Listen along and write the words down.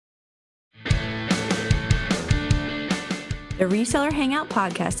The Reseller Hangout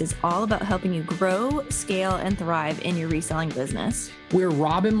podcast is all about helping you grow, scale, and thrive in your reselling business. We're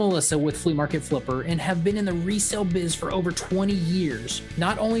Rob and Melissa with Flea Market Flipper and have been in the resale biz for over 20 years.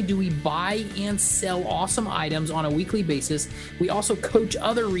 Not only do we buy and sell awesome items on a weekly basis, we also coach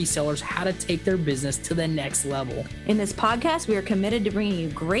other resellers how to take their business to the next level. In this podcast, we are committed to bringing you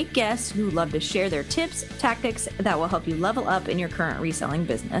great guests who love to share their tips, tactics that will help you level up in your current reselling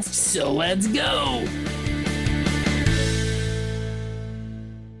business. So let's go.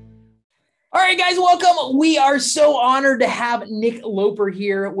 All right, guys, welcome. We are so honored to have Nick Loper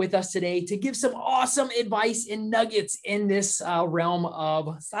here with us today to give some awesome advice and nuggets in this realm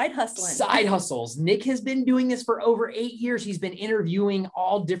of side hustling. Side hustles. Nick has been doing this for over 8 years. He's been interviewing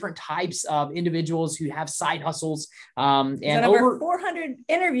all different types of individuals who have side hustles. And over 400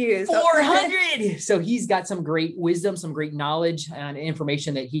 interviews. 400. So he's got some great wisdom, some great knowledge and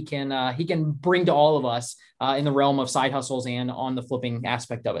information that he can bring to all of us in the realm of side hustles and on the flipping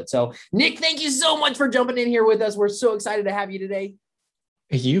aspect of it. So Nick, thank you so much for jumping in here with us. We're so excited to have you today.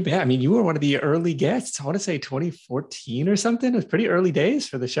 You bet. I mean, you were one of the early guests. I want to say 2014 or something. It was pretty early days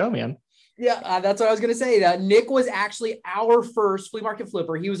for the show, man. Yeah, that's what I was going to say. Nick was actually our first Flea Market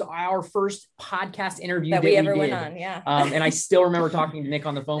Flipper. He was our first podcast interview that we ever went on. Yeah. And I still remember talking to Nick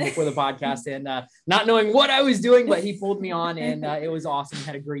on the phone before the podcast and not knowing what I was doing, but he pulled me on and it was awesome.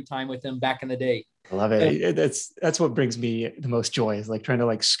 Had a great time with him back in the day. I love it. That's what brings me the most joy, is like trying to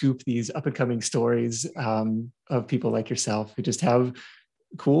like scoop these up and coming stories of people like yourself who just have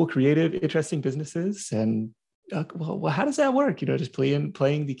cool, creative, interesting businesses. And well, how does that work? Just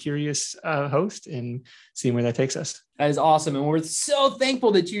playing the curious host and seeing where that takes us. That is awesome. And we're so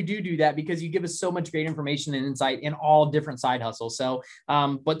thankful that you do that, because you give us so much great information and insight in all different side hustles. So,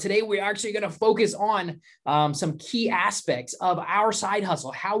 but today we're actually going to focus on some key aspects of our side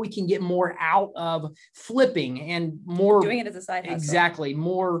hustle, how we can get more out of flipping and more doing it as a side hustle. Exactly.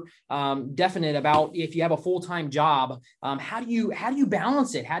 More definite about if you have a full-time job, how do you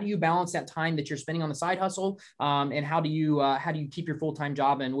balance it? How do you balance that time that you're spending on the side hustle? And how do you keep your full-time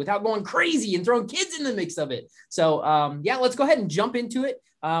job and without going crazy and throwing kids in the mix of it? So, let's go ahead and jump into it.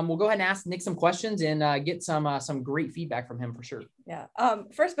 We'll go ahead and ask Nick some questions and get some great feedback from him for sure. Yeah.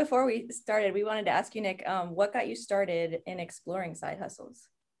 First, before we started, we wanted to ask you, Nick, what got you started in exploring side hustles?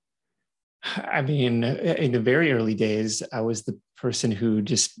 I mean, in the very early days, I was the person who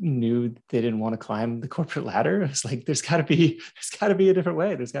just knew they didn't want to climb the corporate ladder. It's like, there's got to be a different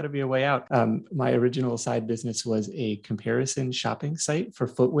way. There's got to be a way out. My original side business was a comparison shopping site for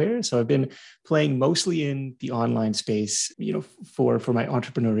footwear. So I've been playing mostly in the online space, for my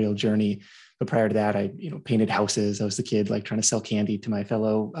entrepreneurial journey. But prior to that, I, painted houses. I was the kid like trying to sell candy to my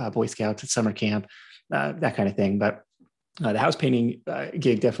fellow Boy Scouts at summer camp, that kind of thing. But the house painting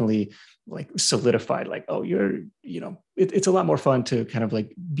gig definitely like solidified, like, oh, it's a lot more fun to kind of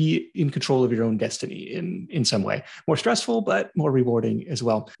like be in control of your own destiny in some way. More stressful, but more rewarding as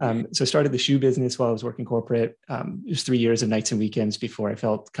well. So I started the shoe business while I was working corporate. It was 3 years of nights and weekends before I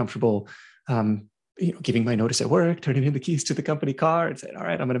felt comfortable, giving my notice at work, turning in the keys to the company car and saying, all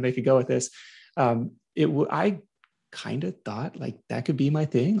right, I'm going to make a go at this. I kind of thought like that could be my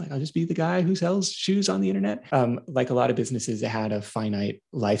thing. Like, I'll just be the guy who sells shoes on the internet. Like a lot of businesses that had a finite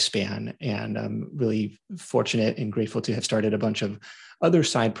lifespan, and I'm really fortunate and grateful to have started a bunch of other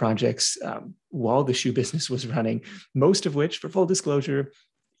side projects while the shoe business was running, most of which, for full disclosure,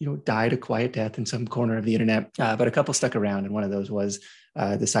 died a quiet death in some corner of the internet. But a couple stuck around. And one of those was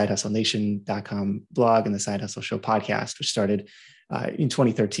the sidehustlenation.com blog and the Side Hustle Show podcast, which started in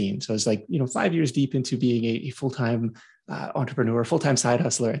 2013. So it's like, 5 years deep into being a full-time entrepreneur, full-time side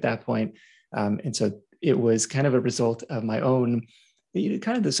hustler at that point. And so it was kind of a result of my own,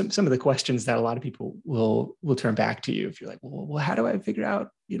 kind of some of the questions that a lot of people will turn back to you if you're like, well, how do I figure out,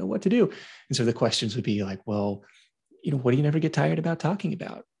 what to do? And so the questions would be like, well, what do you never get tired about talking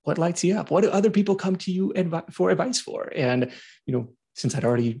about? What lights you up? What do other people come to you for advice for? And, since I'd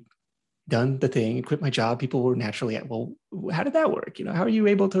already done the thing and quit my job, people were naturally at, well, how did that work? How are you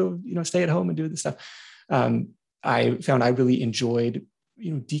able to, stay at home and do this stuff? I found I really enjoyed,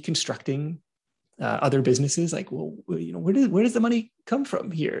 deconstructing other businesses. Like, well, where does the money come from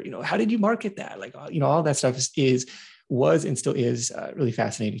here? How did you market that? Like, all that stuff was and still is really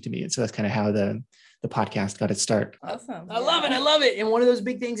fascinating to me. And so that's kind of how the the podcast got its start. Awesome. I love it. I love it. And one of those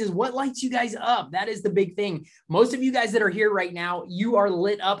big things is what lights you guys up. That is the big thing. Most of you guys that are here right now, you are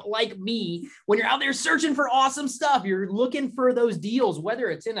lit up like me when you're out there searching for awesome stuff. You're looking for those deals, whether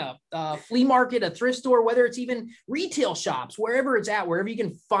it's in a flea market, a thrift store, whether it's even retail shops, wherever it's at, wherever you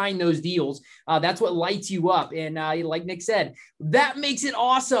can find those deals. That's what lights you up. And like Nick said, that makes it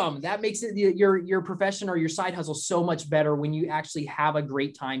awesome. That makes it your profession or your side hustle so much better when you actually have a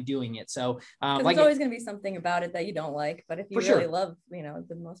great time doing it. So like there's always going to be something about it that you don't like, but if you really love,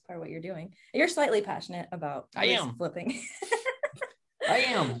 the most part what you're doing, you're slightly passionate about flipping. I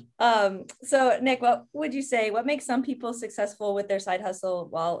am. So Nick, what would you say, what makes some people successful with their side hustle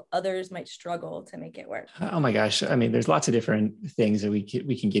while others might struggle to make it work? Oh my gosh. I mean, there's lots of different things that we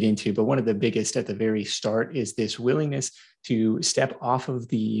can get into, but one of the biggest at the very start is this willingness to step off of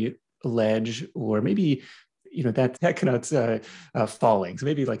the ledge, or maybe that connotes falling. So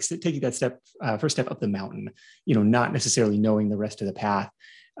maybe like taking that first step up the mountain, not necessarily knowing the rest of the path,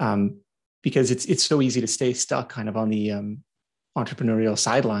 because it's so easy to stay stuck kind of on the entrepreneurial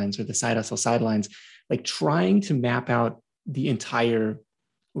sidelines or the side hustle sidelines, like trying to map out the entire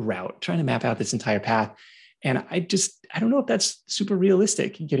route, trying to map out this entire path. And I don't know if that's super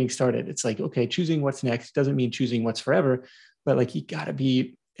realistic getting started. It's like, okay, choosing what's next doesn't mean choosing what's forever, but like you got to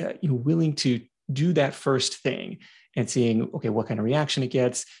be willing to do that first thing and seeing, okay, what kind of reaction it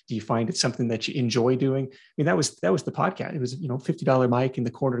gets. Do you find it's something that you enjoy doing? I mean, that was the podcast. It was, $50 mic in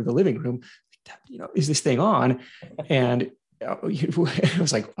the corner of the living room. Is this thing on? And it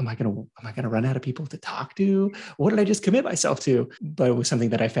was like, am I going to run out of people to talk to? What did I just commit myself to? But it was something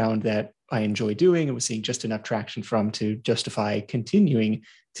that I found that I enjoy doing and was seeing just enough traction from to justify continuing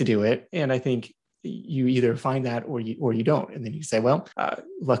to do it. And I think you either find that or you don't. And then you say, well,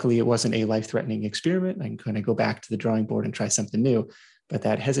 luckily it wasn't a life-threatening experiment. I can kind of go back to the drawing board and try something new. But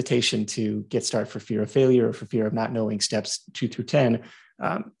that hesitation to get started for fear of failure or for fear of not knowing steps 2 through 10,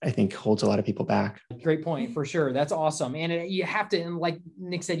 I think holds a lot of people back. Great point, for sure. That's awesome. And you have to, and like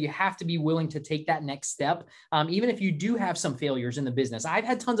Nick said, you have to be willing to take that next step. Even if you do have some failures in the business. I've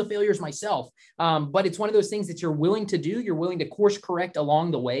had tons of failures myself, but it's one of those things that you're willing to do. You're willing to course correct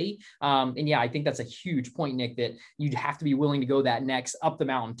along the way. And yeah, I think that's a huge point, Nick, that you'd have to be willing to go that next up the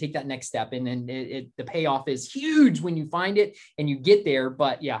mountain, take that next step. And then the payoff is huge when you find it and you get there.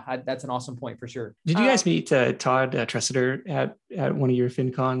 But yeah, that's an awesome point for sure. Did you guys meet Todd Tressiter at one of your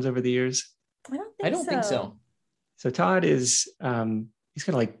FinCons over the years? I don't think so. So Todd is, he's kind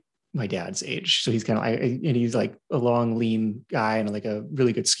of like my dad's age. So he's kind of like, and he's like a long, lean guy and like a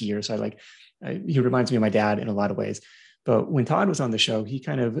really good skier. So he reminds me of my dad in a lot of ways. But when Todd was on the show, he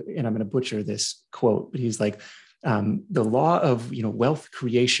kind of, and I'm going to butcher this quote, but he's like, the law of, wealth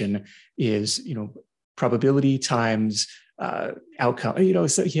creation is, probability times outcome,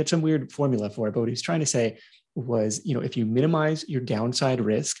 so he had some weird formula for it, but what he's trying to say was, if you minimize your downside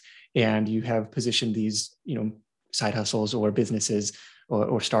risk and you have positioned these, side hustles or businesses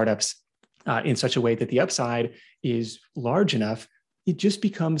or startups in such a way that the upside is large enough, it just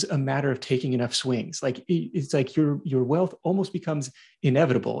becomes a matter of taking enough swings. Like it's like your wealth almost becomes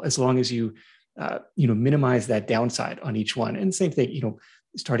inevitable as long as you, minimize that downside on each one. And same thing,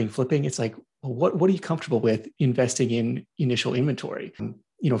 starting flipping, it's like, well, what are you comfortable with investing in initial inventory?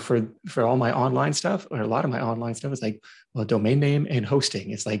 For all my online stuff, or a lot of my online stuff is like, well, domain name and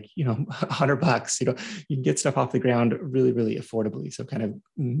hosting. It's like, $100, you can get stuff off the ground really, really affordably. So kind of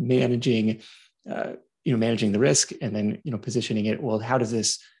managing the risk and then, positioning it. Well, how does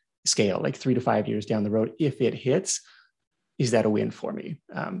this scale like 3 to 5 years down the road? If it hits, is that a win for me?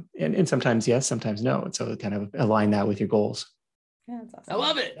 And sometimes yes, sometimes no. And so kind of align that with your goals. Yeah, that's awesome. I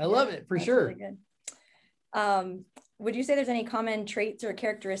love it. I love it for sure. Really good. Would you say there's any common traits or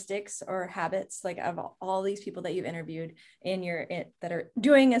characteristics or habits, like of all these people that you've interviewed that are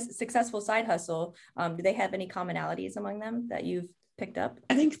doing a successful side hustle? Do they have any commonalities among them that you've picked up?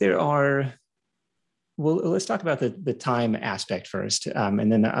 I think there are. Well, let's talk about the time aspect first,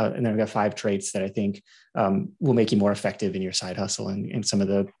 and then I've got 5 traits that I think will make you more effective in your side hustle, and some of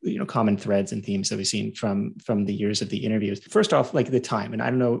the common threads and themes that we've seen from the years of the interviews. First off, like the time, and I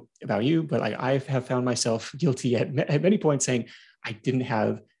don't know about you, but like I have found myself guilty at many points saying I didn't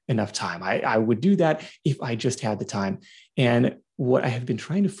have enough time. I would do that if I just had the time, and what I have been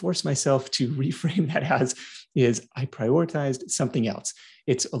trying to force myself to reframe that as is I prioritized something else.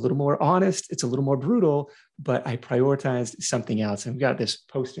 It's a little more honest, it's a little more brutal, but I prioritized something else. And we've got this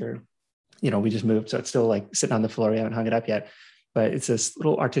poster, we just moved, so it's still like sitting on the floor. We haven't hung it up yet, but it's this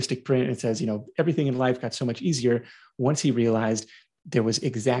little artistic print. It says, everything in life got so much easier once he realized there was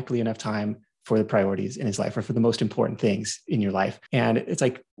exactly enough time for the priorities in his life or for the most important things in your life. And it's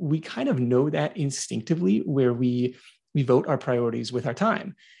like, we kind of know that instinctively where we vote our priorities with our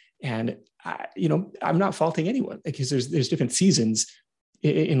time. And I'm not faulting anyone, because there's different seasons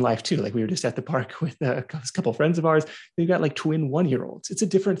in life too. Like we were just at the park with a couple of friends of ours. They've got like twin 1-year-olds. It's a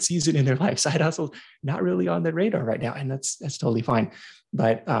different season in their life. Side hustle, not really on their radar right now. And that's totally fine.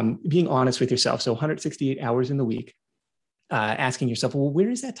 But being honest with yourself. So 168 hours in the week, asking yourself, well, where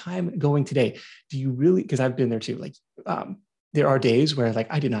is that time going today? Do you really, because I've been there too. Like there are days where like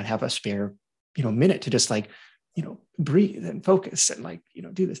I did not have a spare, minute to just like, breathe and focus and like,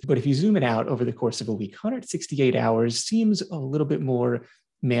 do this. But if you zoom it out over the course of a week, 168 hours seems a little bit more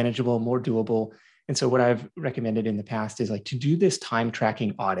manageable, more doable. And so what I've recommended in the past is like to do this time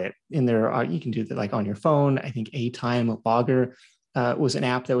tracking audit. And there are, you can do that like on your phone. I think A Time Logger was an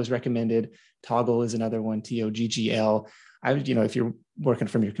app that was recommended. Toggle is another one, TOGGL. I would, if you're working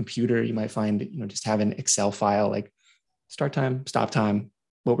from your computer, you might find, just have an Excel file, like start time, stop time,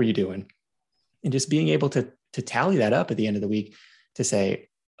 what were you doing? And just being able to tally that up at the end of the week to say,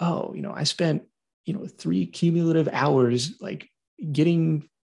 oh, I spent, 3 cumulative hours, like getting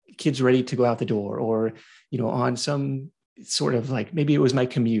kids ready to go out the door, or, on some sort of like, maybe it was my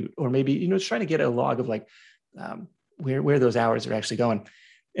commute, or maybe, just trying to get a log of like where those hours are actually going.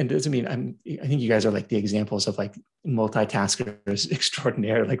 And it doesn't mean I think you guys are like the examples of like multitaskers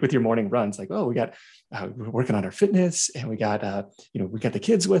extraordinaire, like with your morning runs, like, oh, we're working on our fitness, and we got the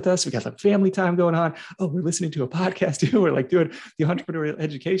kids with us. We got some family time going on. Oh, we're listening to a podcast too. We're like doing the entrepreneurial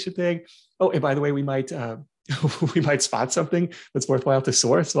education thing. Oh, and by the way, we might spot something that's worthwhile to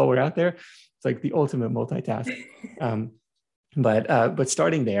source while we're out there. It's like the ultimate multitask. But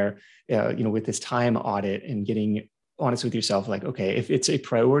starting there, with this time audit and getting honest with yourself, like, okay, if it's a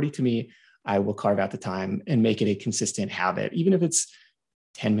priority to me, I will carve out the time and make it a consistent habit, even if it's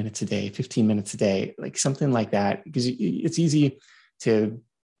 10 minutes a day, 15 minutes a day, like something like that, because it's easy to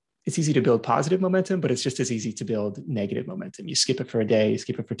build positive momentum, but it's just as easy to build negative momentum. You skip it for a day, you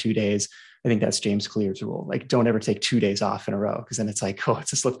skip it for 2 days. I think that's James Clear's rule. Like, don't ever take 2 days off in a row, because then it's like, oh,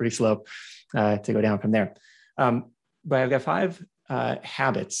 it's a slippery slope to go down from there. But I've got 5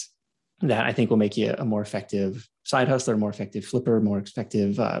 habits that I think will make you a more effective side hustler, more effective flipper, more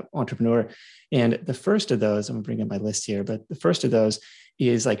effective entrepreneur. And the first of those, I'm gonna bring up my list here, but the first of those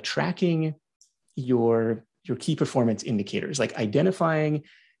is like tracking your key performance indicators, like identifying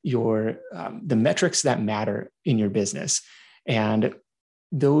the metrics that matter in your business. And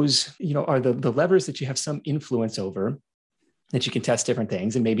those, are the levers that you have some influence over, that you can test different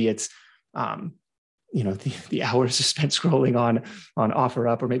things. And maybe it's the hours spent scrolling on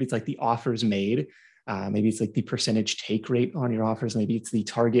OfferUp, or maybe it's like the offers made. Maybe it's like the percentage take rate on your offers. Maybe it's the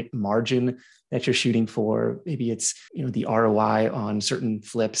target margin that you're shooting for. Maybe it's, the ROI on certain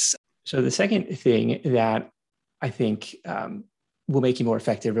flips. So the second thing that I think will make you more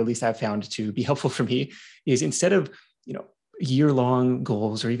effective, or at least I've found to be helpful for me, is instead of, year-long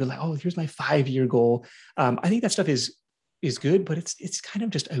goals, or even like, oh, here's my 5-year goal. I think that stuff is good, but it's kind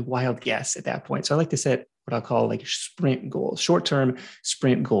of just a wild guess at that point. So I like to set what I'll call like sprint goals, short-term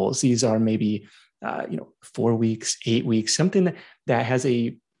sprint goals. These are maybe 4 weeks, 8 weeks, something that has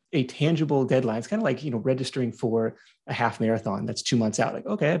a tangible deadline. It's kind of like, registering for a half marathon that's 2 months out. Like,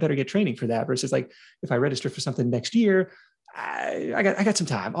 okay, I better get training for that. Versus like, if I register for something next year, I got some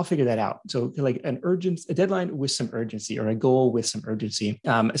time. I'll figure that out. So like a deadline with some urgency, or a goal with some urgency,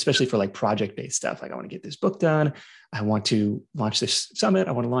 especially for like project-based stuff. Like, I want to get this book done. I want to launch this summit.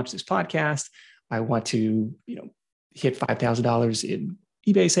 I want to launch this podcast. I want to, hit $5,000 in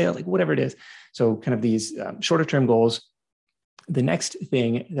eBay sale, like whatever it is. So kind of these shorter term goals. The next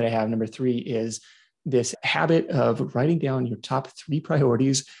thing that I have, number 3, is this habit of writing down your top 3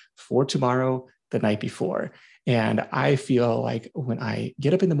 priorities for tomorrow the night before. And I feel like when I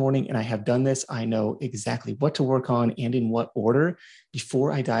get up in the morning and I have done this, I know exactly what to work on and in what order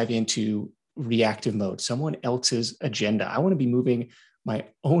before I dive into reactive mode, someone else's agenda. I want to be moving my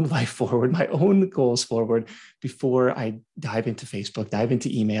own life forward, my own goals forward, before I dive into Facebook, dive into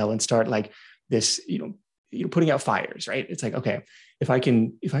email, and start like this, putting out fires, right? It's like, okay, if I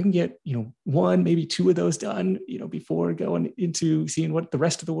can get, 1, maybe 2 of those done, before going into seeing what the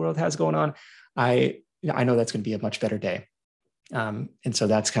rest of the world has going on, I know that's going to be a much better day. And so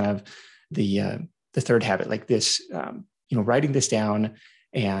that's kind of the third habit, like this, writing this down,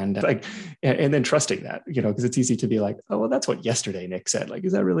 and then trusting that, because it's easy to be like, oh, well, that's what yesterday Nick said. Like,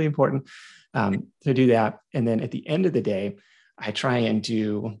 is that really important to do that? And then at the end of the day, I try and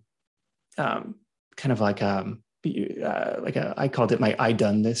do kind of like I called it my I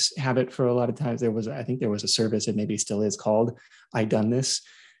done this habit for a lot of times. I think there was a service, and maybe still is, called I done this.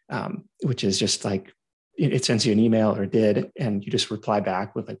 which is just like, it sends you an email, or did, and you just reply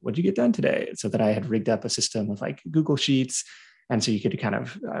back with like, what did you get done today? So that I had rigged up a system with like Google Sheets. And so you could kind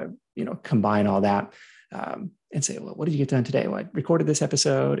of, combine all that and say, well, what did you get done today? Well, I recorded this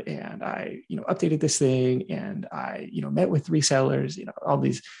episode, and I, updated this thing, and I, met with 3 sellers, all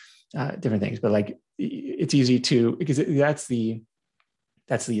these different things. But like, it's easy to, because that's the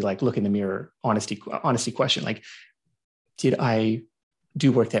like look in the mirror, honesty question. Like, did I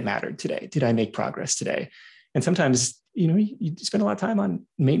do work that mattered today? Did I make progress today? And sometimes, you spend a lot of time on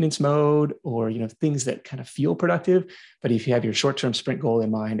maintenance mode, or, things that kind of feel productive. But if you have your short-term sprint goal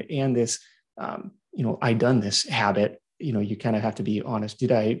in mind, and this, I done this habit, you kind of have to be honest.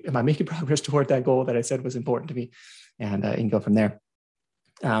 Am I making progress toward that goal that I said was important to me? And go from there.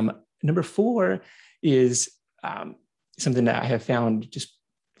 Number 4 is something that I have found just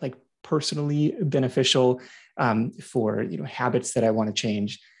like personally beneficial for, habits that I want to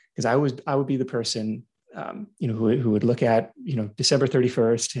change. Because I would be the person, who would look at, December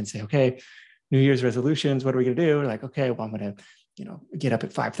 31st and say, okay, New Year's resolutions, what are we going to do? Like, okay, well, I'm going to, get up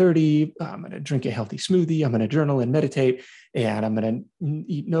at 5:30. I'm going to drink a healthy smoothie. I'm going to journal and meditate, and I'm going to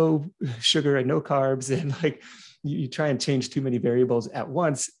eat no sugar and no carbs. And like, you try and change too many variables at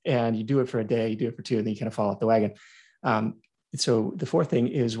once, and you do it for a day, you do it for 2, and then you kind of fall off the wagon. So the 4th thing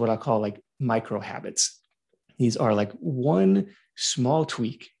is what I'll call like micro habits. These are like one small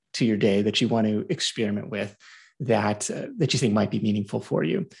tweak to your day that you want to experiment with, that you think might be meaningful for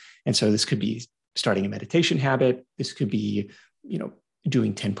you. And so this could be starting a meditation habit. This could be,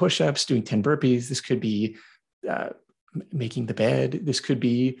 doing 10 push-ups, doing 10 burpees. This could be making the bed. This could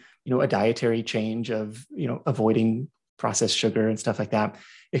be, a dietary change of, avoiding processed sugar and stuff like that.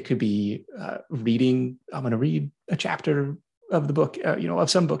 It could be reading. I'm going to read a chapter of the book, of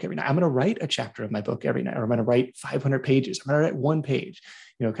some book every night. I'm going to write a chapter of my book every night, or I'm going to write 500 pages. I'm going to write 1 page,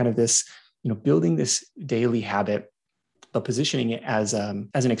 kind of this, building this daily habit, but positioning it as an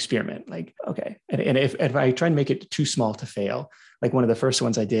experiment. Like, okay. And if I try and make it too small to fail, like one of the first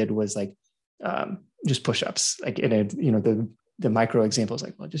ones I did was like, just push-ups, like the micro example is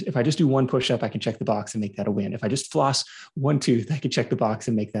like, well, if I just do 1 push-up, I can check the box and make that a win. If I just floss 1 tooth, I can check the box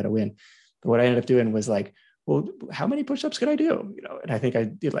and make that a win. But what I ended up doing was like, well, how many push-ups could I do? And I think I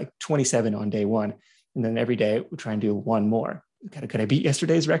did like 27 on day 1. And then every day we try and do 1 more. Could I beat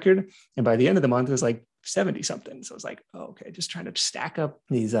yesterday's record? And by the end of the month, it was like 70 something. So I was like, oh, okay, just trying to stack up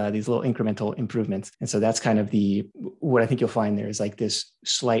these little incremental improvements. And so that's kind of what I think you'll find there is like this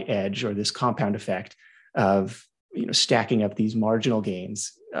slight edge, or this compound effect of, stacking up these marginal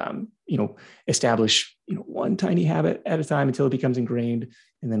gains, establish, 1 tiny habit at a time until it becomes ingrained,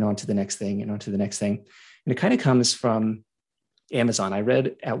 and then on to the next thing and on to the next thing. And it kind of comes from Amazon. I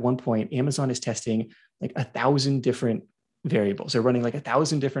read at one point, Amazon is testing like 1,000 different variables. They're running like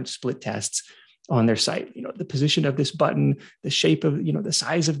 1,000 different split tests on their site. The position of this button, the shape of, the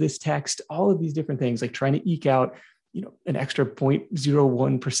size of this text, all of these different things, like trying to eke out, an extra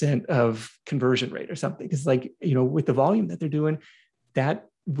 0.01% of conversion rate or something. Because like, with the volume that they're doing, that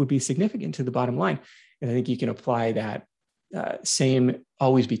would be significant to the bottom line. And I think you can apply that same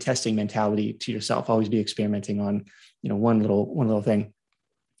always be testing mentality to yourself, always be experimenting on, one little thing.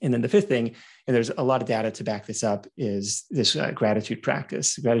 And then the 5th thing, and there's a lot of data to back this up, is this gratitude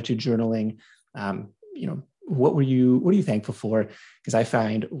practice, gratitude journaling. What are you thankful for? Because I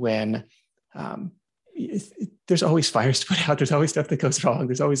find when there's always fires to put out, there's always stuff that goes wrong.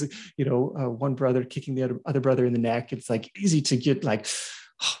 There's always, one brother kicking the other brother in the neck. It's like easy to get like,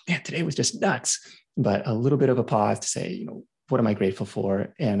 oh man, today was just nuts. But a little bit of a pause to say, what am I grateful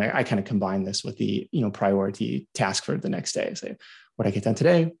for? And I kind of combine this with the, priority task for the next day. Say, what I get done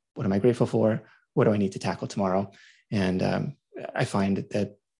today, what am I grateful for? What do I need to tackle tomorrow? And I find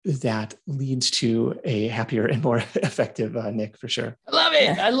that leads to a happier and more effective Nick, for sure. I love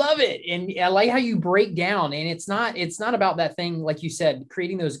it. I love it. And I like how you break down, and it's not about that thing, like you said,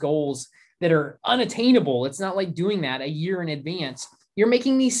 creating those goals that are unattainable. It's not like doing that a year in advance. You're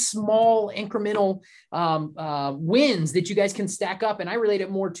making these small incremental wins that you guys can stack up. And I relate it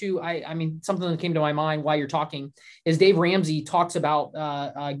more to, I mean, something that came to my mind while you're talking is Dave Ramsey talks about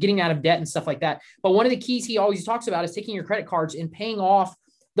getting out of debt and stuff like that. But one of the keys he always talks about is taking your credit cards and paying off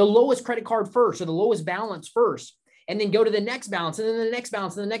the lowest credit card first, or the lowest balance first, and then go to the next balance, and then the next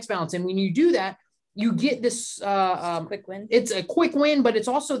balance, and the next balance. And when you do that, you get this quick win. It's a quick win, but it's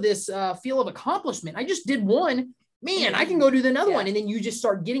also this feel of accomplishment. I just did one. man, I can go do another one. And then you just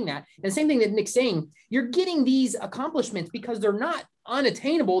start getting that. And the same thing that Nick's saying, you're getting these accomplishments because they're not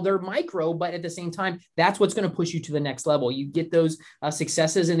unattainable, they're micro, but at the same time, that's what's going to push you to the next level. You get those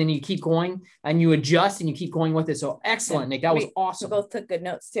successes, and then you keep going and you adjust and you keep going with it. So excellent, Nick. That was awesome. We both took good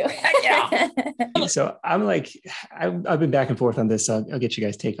notes too. Yeah. So I'm like, I've been back and forth on this. I'll get you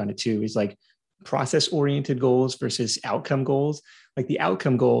guys' take on it too. It's like process-oriented goals versus outcome goals. Like the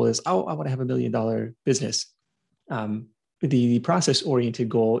outcome goal is, oh, I want to have $1 million business. The process-oriented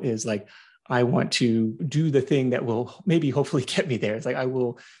goal is like, I want to do the thing that will maybe hopefully get me there. It's like, I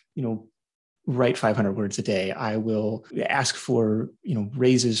will, write 500 words a day. I will ask for,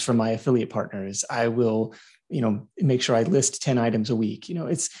 raises from my affiliate partners. I will, make sure I list 10 items a week.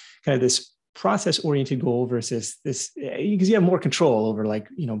 It's kind of this process-oriented goal versus this, because you have more control over like,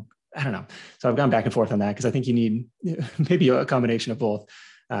 I don't know. So I've gone back and forth on that because I think you need maybe a combination of both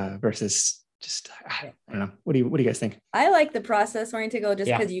versus just, I don't know. What do you guys think? I like the process oriented goal just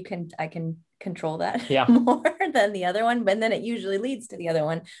because I can control that more than the other one, but then it usually leads to the other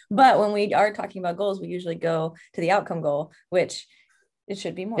one. But when we are talking about goals, we usually go to the outcome goal, which it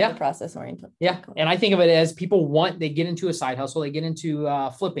should be more the process oriented. Yeah. And I think of it as they get into a side hustle, they get into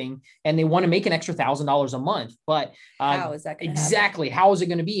flipping, and they want to make an extra $1,000 a month. But how is that going to exactly happen? How is it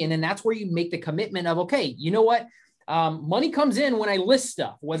going to be? And then that's where you make the commitment of, okay, you know what? Money comes in when I list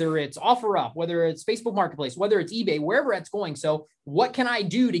stuff, whether it's OfferUp, whether it's Facebook Marketplace, whether it's eBay, wherever it's going. So what can I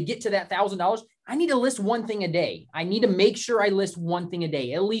do to get to that $1,000? I need to list one thing a day. I need to make sure I list one thing a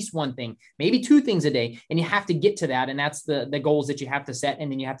day, at least one thing, maybe two things a day. And you have to get to that. And that's the goals that you have to set.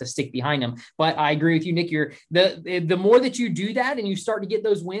 And then you have to stick behind them. But I agree with you, Nick, the more that you do that and you start to get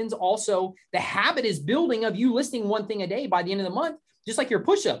those wins, also the habit is building of you listing one thing a day by the end of the month, just like your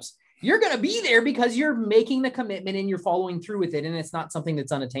push-ups. You're going to be there because you're making the commitment and you're following through with it. And it's not something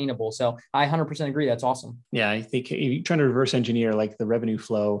that's unattainable. So I 100% agree. That's awesome. Yeah. I think you're trying to reverse engineer like the revenue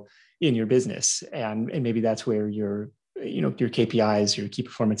flow in your business. And maybe that's where your KPIs, your key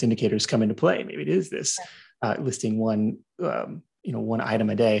performance indicators come into play. Maybe it is this listing one item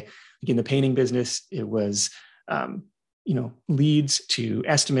a day. Like in the painting business, it was, leads to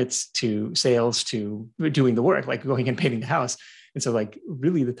estimates to sales to doing the work, like going and painting the house. And so like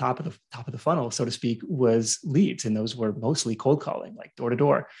really the top of the funnel, so to speak, was leads. And those were mostly cold calling, like door to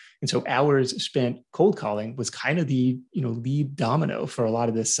door. And so hours spent cold calling was kind of the, lead domino for a lot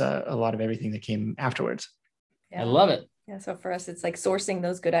of this, a lot of everything that came afterwards. Yeah. I love it. Yeah. So for us, it's like sourcing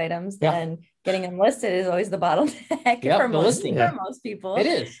those good items and getting them listed is always the bottleneck for most people. It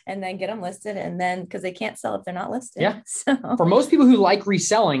is. And then get them listed. And then, because they can't sell if they're not listed. Yeah. So for most people who like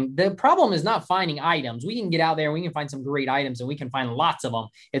reselling, the problem is not finding items. We can get out there and we can find some great items and we can find lots of them.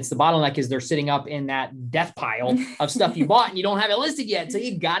 It's the bottleneck is they're sitting up in that death pile of stuff you bought and you don't have it listed yet. So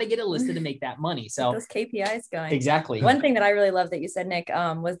you got to get it listed to make that money. So those KPIs going. Exactly. One thing that I really love that you said, Nick,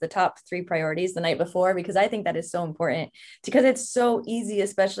 was the top 3 priorities the night before, because I think that is so important because it's so easy,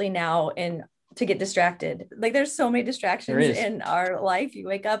 especially now to get distracted. Like there's so many distractions in our life. You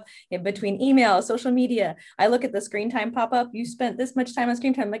wake up in between email, social media. I look at the screen time pop up. You spent this much time on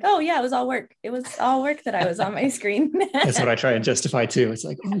screen time. I'm like, oh yeah, it was all work. It was all work that I was on my screen. That's what I try and justify too. It's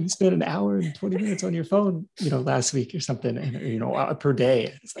like, oh, you spent an hour and 20 minutes on your phone, last week or something, and per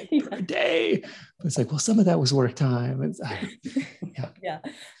day. It's like per day. But it's like, well, some of that was work time. And yeah,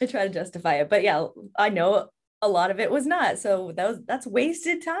 I try to justify it, but yeah, I know a lot of it was not. So that's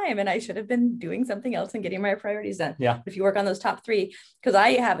wasted time. And I should have been doing something else and getting my priorities done. Yeah. If you work on those top 3, because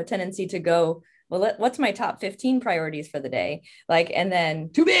I have a tendency to go, well, what's my top 15 priorities for the day? Like, and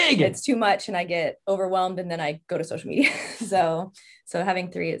then too big, it's too much. And I get overwhelmed and then I go to social media. So having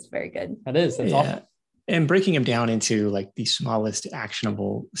 3 is very good. That's awesome. And breaking them down into like the smallest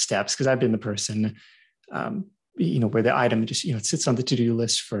actionable steps. Cause I've been the person, where the item just, it sits on the to-do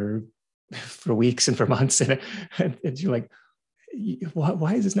list for weeks and for months. And you're like,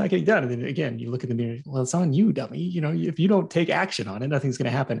 why is this not getting done? And then again, you look in the mirror, well, it's on you, dummy. If you don't take action on it, nothing's going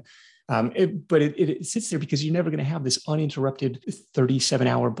to happen. But it sits there because you're never going to have this uninterrupted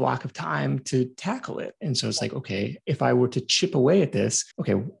 37-hour block of time to tackle it. And so it's like, okay, if I were to chip away at this,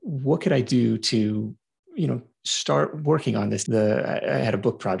 okay, what could I do to, start working on this? I had a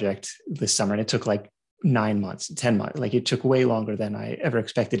book project this summer and it took like 9 months, 10 months. Like it took way longer than I ever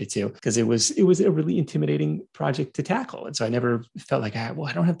expected it to, because it was a really intimidating project to tackle. And so I never felt like, I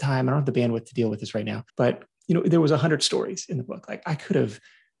don't have time. I don't have the bandwidth to deal with this right now. But, there was 100 stories in the book. Like I could have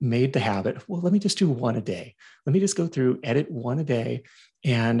made the habit. Well, let me just do one a day. Let me just go through, edit one a day.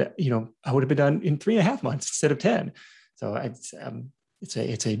 And, I would have been done in 3.5 months instead of 10. So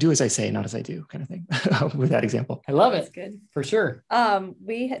it's a do as I say, not as I do kind of thing with that example. I love That's it. good. For sure.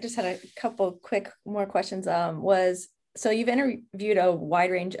 Just had a couple quick more questions. So you've interviewed a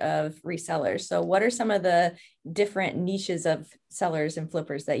wide range of resellers. So what are some of the different niches of sellers and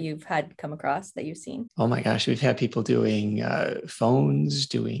flippers that you've had come across that you've seen? Oh my gosh, we've had people doing phones,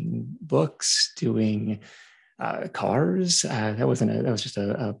 doing books, doing cars. That was just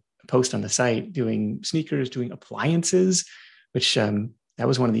a post on the site, doing sneakers, doing appliances, which that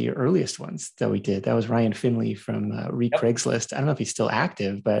was one of the earliest ones that we did. That was Ryan Finley from Craigslist. I don't know if he's still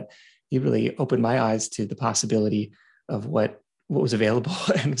active, but he really opened my eyes to the possibility of what was available.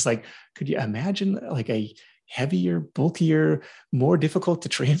 And it's like, could you imagine like a heavier, bulkier, more difficult to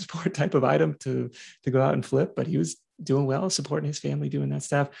transport type of item to go out and flip? But he was doing well, supporting his family, doing that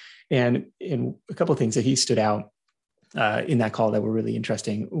stuff. And in a couple of things that he stood out in that call that were really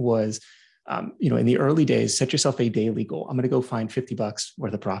interesting was, in the early days, set yourself a daily goal. I'm going to go find $50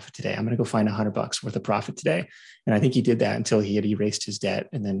 worth of profit today. I'm going to go find $100 worth of profit today. And I think he did that until he had erased his debt.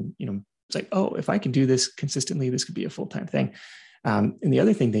 And then, it's like, oh, if I can do this consistently, this could be a full-time thing. And the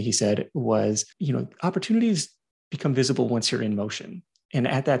other thing that he said was, opportunities become visible once you're in motion. And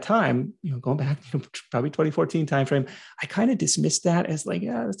at that time, going back, probably 2014 timeframe, I kind of dismissed that as like,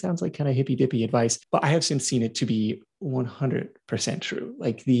 yeah, that sounds like kind of hippy dippy advice. But I have since seen it to be 100% true.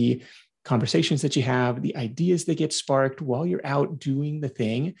 Like the conversations that you have, the ideas that get sparked while you're out doing the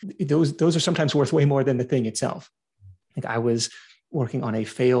thing, those are sometimes worth way more than the thing itself. Like I was working on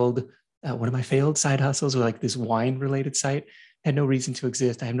one of my failed side hustles was like this wine related site, had no reason to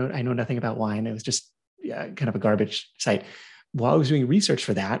exist. I know nothing about wine. It was just kind of a garbage site. While I was doing research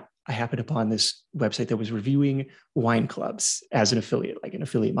for that, I happened upon this website that was reviewing wine clubs as an affiliate, like an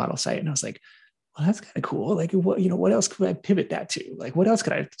affiliate model site. And I was like, well, that's kind of cool. Like, what else could I pivot that to? Like, what else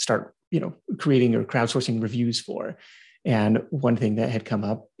could I start, creating or crowdsourcing reviews for? And one thing that had come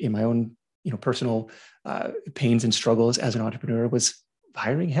up in my own, personal pains and struggles as an entrepreneur was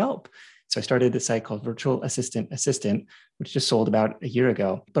hiring help. So I started a site called Virtual Assistant, which just sold about a year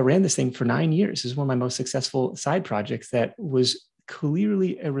ago, but ran this thing for 9 years. This is one of my most successful side projects that was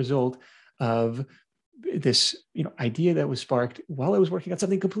clearly a result of this, idea that was sparked while I was working on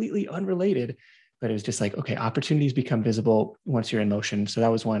something completely unrelated. But it was just like, okay, opportunities become visible once you're in motion. So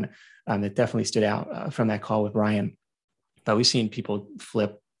that was one that definitely stood out from that call with Ryan. But we've seen people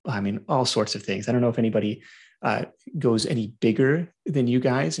flip, all sorts of things. I don't know if anybody goes any bigger than you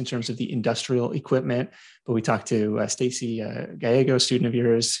guys in terms of the industrial equipment, but we talked to Stacy Gallego, student of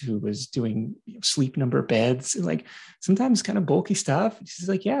yours, who was doing sleep number beds, and like sometimes kind of bulky stuff. She's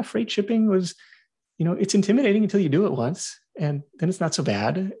like, yeah, freight shipping was, it's intimidating until you do it once, and then it's not so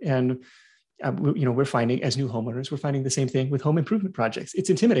bad. And we're finding as new homeowners, we're finding the same thing with home improvement projects.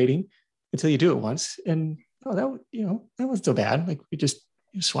 It's intimidating until you do it once, and that wasn't so bad. Like we just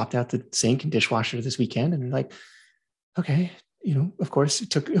swapped out the sink and dishwasher this weekend, and we're like, okay, of course, it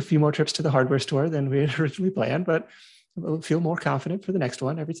took a few more trips to the hardware store than we had originally planned, but we'll feel more confident for the next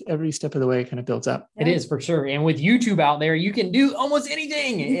one. Every step of the way kind of builds up. It is for sure. And with YouTube out there, you can do almost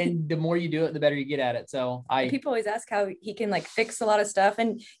anything. And the more you do it, the better you get at it. So people always ask how he can like fix a lot of stuff.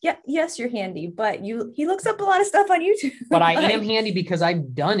 And yes, you're handy, but he looks up a lot of stuff on YouTube. But I am handy because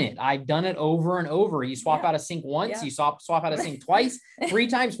I've done it. I've done it over and over. You swap out a sink once, you swap out a sink twice, 3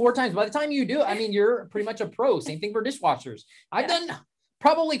 times, 4 times. By the time you do it, you're pretty much a pro. Same thing for dishwashers. I've done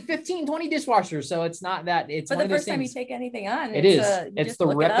probably 15, 20 dishwashers. So it's not that it's, but the first time you take anything on, it's the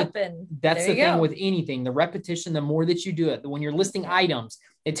repetition. That's the thing with anything, the repetition, the more that you do it, when you're listing items,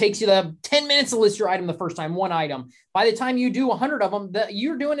 it takes you 10 minutes to list your item the first time, one item. By the time you do 100 of them,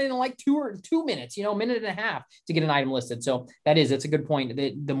 you're doing it in like 2 minutes, a minute and a half to get an item listed. So it's a good point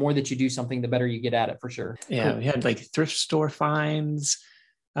that the more that you do something, the better you get at it for sure. Yeah. Cool. We had like thrift store finds,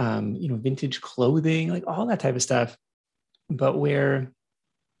 vintage clothing, like all that type of stuff, but where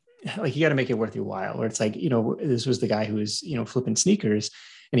like you got to make it worth your while, where it's like, this was the guy who was, flipping sneakers,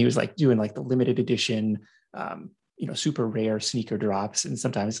 and he was like doing like the limited edition, super rare sneaker drops. And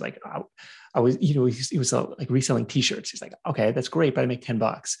sometimes like I was, he was like reselling t-shirts. He's like, okay, that's great, but I make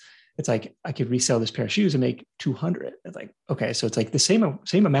 $10. It's like, I could resell this pair of shoes and make 200. It's like, okay. So it's like the same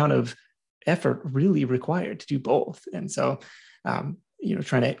amount of effort really required to do both. And so,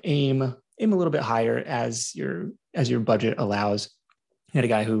 trying to aim a little bit higher as your budget allows. I had a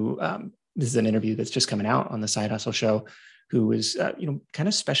guy who, this is an interview that's just coming out on the Side Hustle show, who was, kind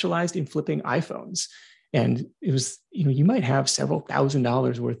of specialized in flipping iPhones. And it was, you might have several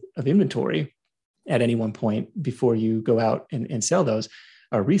 $1,000s worth of inventory at any one point before you go out and sell those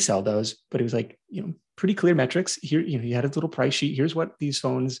or resell those. But it was like, pretty clear metrics here. You had a little price sheet. Here's what these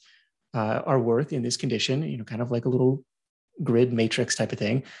phones are worth in this condition, kind of like a little grid matrix type of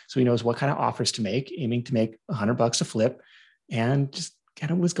thing. So he knows what kind of offers to make, aiming to make $100 a flip, and just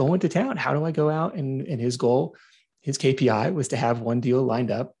kind of was going to town. How do I go out? And his goal, his KPI was to have one deal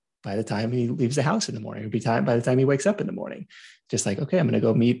lined up by the time he leaves the house in the morning, by the time he wakes up in the morning. Just like, okay, I'm going to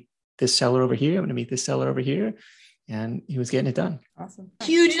go meet this seller over here. I'm going to meet this seller over here. And he was getting it done. Awesome.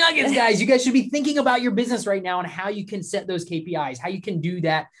 Huge nuggets, guys. You guys should be thinking about your business right now and how you can set those KPIs, how you can do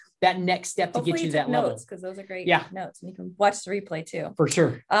that next step to get you that level. Because those are great notes, and you can watch the replay too. For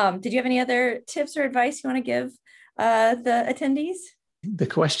sure. Did you have any other tips or advice you want to give the attendees? The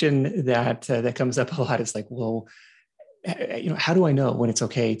question that comes up a lot is like, well, how do I know when it's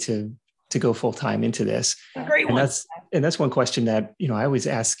okay to go full time into this? Great one. And that's one question that I always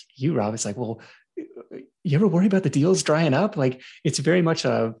ask you, Rob. It's like, well, you ever worry about the deals drying up? Like, it's very much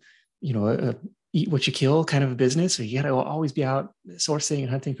a eat what you kill kind of a business. So you got to always be out sourcing and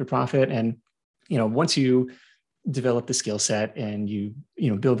hunting for profit. And once you develop the skill set and you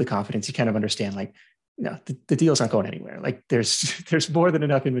build the confidence, you kind of understand like, no, the deals aren't going anywhere. Like there's more than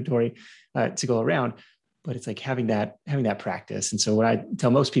enough inventory to go around. But it's like having that practice. And so what I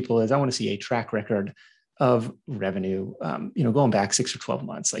tell most people is I want to see a track record of revenue, going back 6 or 12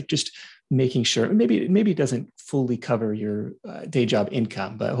 months, like just making sure maybe it doesn't fully cover your day job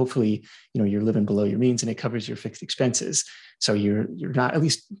income, but hopefully, you're living below your means and it covers your fixed expenses. So you're not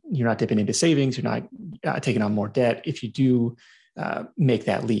dipping into savings. You're not taking on more debt if you do make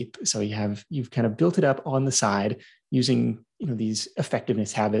that leap. So you've kind of built it up on the side using, these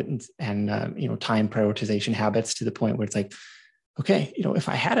effectiveness habits and time prioritization habits to the point where it's like, okay, if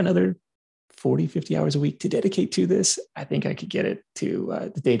I had another 40, 50 hours a week to dedicate to this, I think I could get it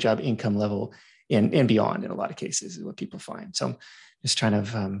to the day job income level and beyond in a lot of cases is what people find. So just trying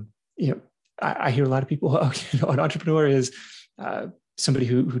to, I hear a lot of people, an entrepreneur is somebody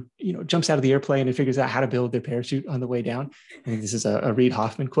who jumps out of the airplane and figures out how to build their parachute on the way down. I think this is a Reid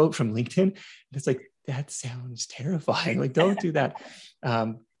Hoffman quote from LinkedIn. And it's like, that sounds terrifying. Like, don't do that.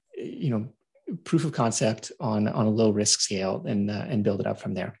 Proof of concept on a low risk scale and build it up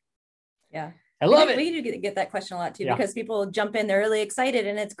from there. Yeah. I love it. We do get that question a lot too, because people jump in, they're really excited,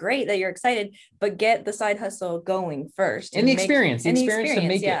 and it's great that you're excited, but get the side hustle going first. And the experience to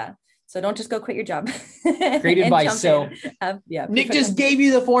make it. So don't just go quit your job. Great advice. So Nick just gave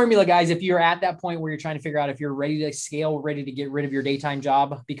you the formula, guys. If you're at that point where you're trying to figure out if you're ready to scale, ready to get rid of your daytime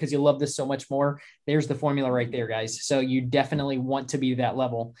job because you love this so much more, there's the formula right there, guys. So you definitely want to be that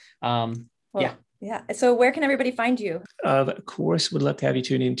level. Yeah. So where can everybody find you? Of course, would love to have you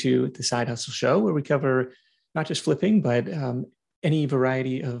tune into the Side Hustle Show, where we cover not just flipping, but any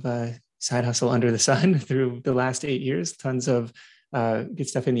variety of side hustle under the sun through the last 8 years. Tons of good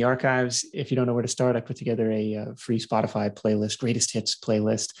stuff in the archives. If you don't know where to start, I put together a free Spotify playlist, greatest hits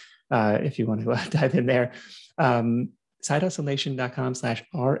playlist, if you want to dive in there.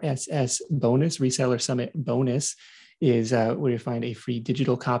 Sidehustlenation.com/RSS bonus, reseller summit bonus, is where you find a free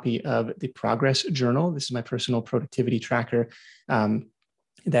digital copy of the Progress Journal. This is my personal productivity tracker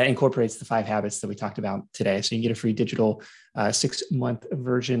that incorporates the 5 habits that we talked about today. So you can get a free digital 6-month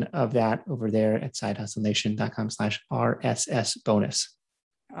version of that over there at sidehustlenation.com/RSS bonus.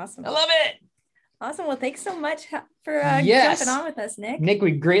 Awesome. I love it. Awesome. Well, thanks so much for jumping on with us, Nick. Nick, we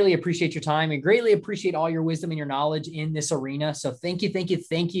greatly appreciate your time. We greatly appreciate all your wisdom and your knowledge in this arena. So thank you.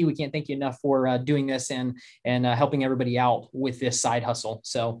 We can't thank you enough for doing this and helping everybody out with this side hustle.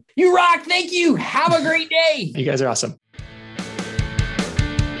 So you rock. Thank you. Have a great day. You guys are awesome.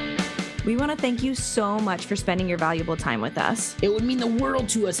 We want to thank you so much for spending your valuable time with us. It would mean the world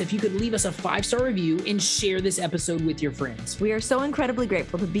to us if you could leave us a 5-star review and share this episode with your friends. We are so incredibly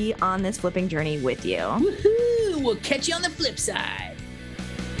grateful to be on this flipping journey with you. Woohoo! We'll catch you on the flip side.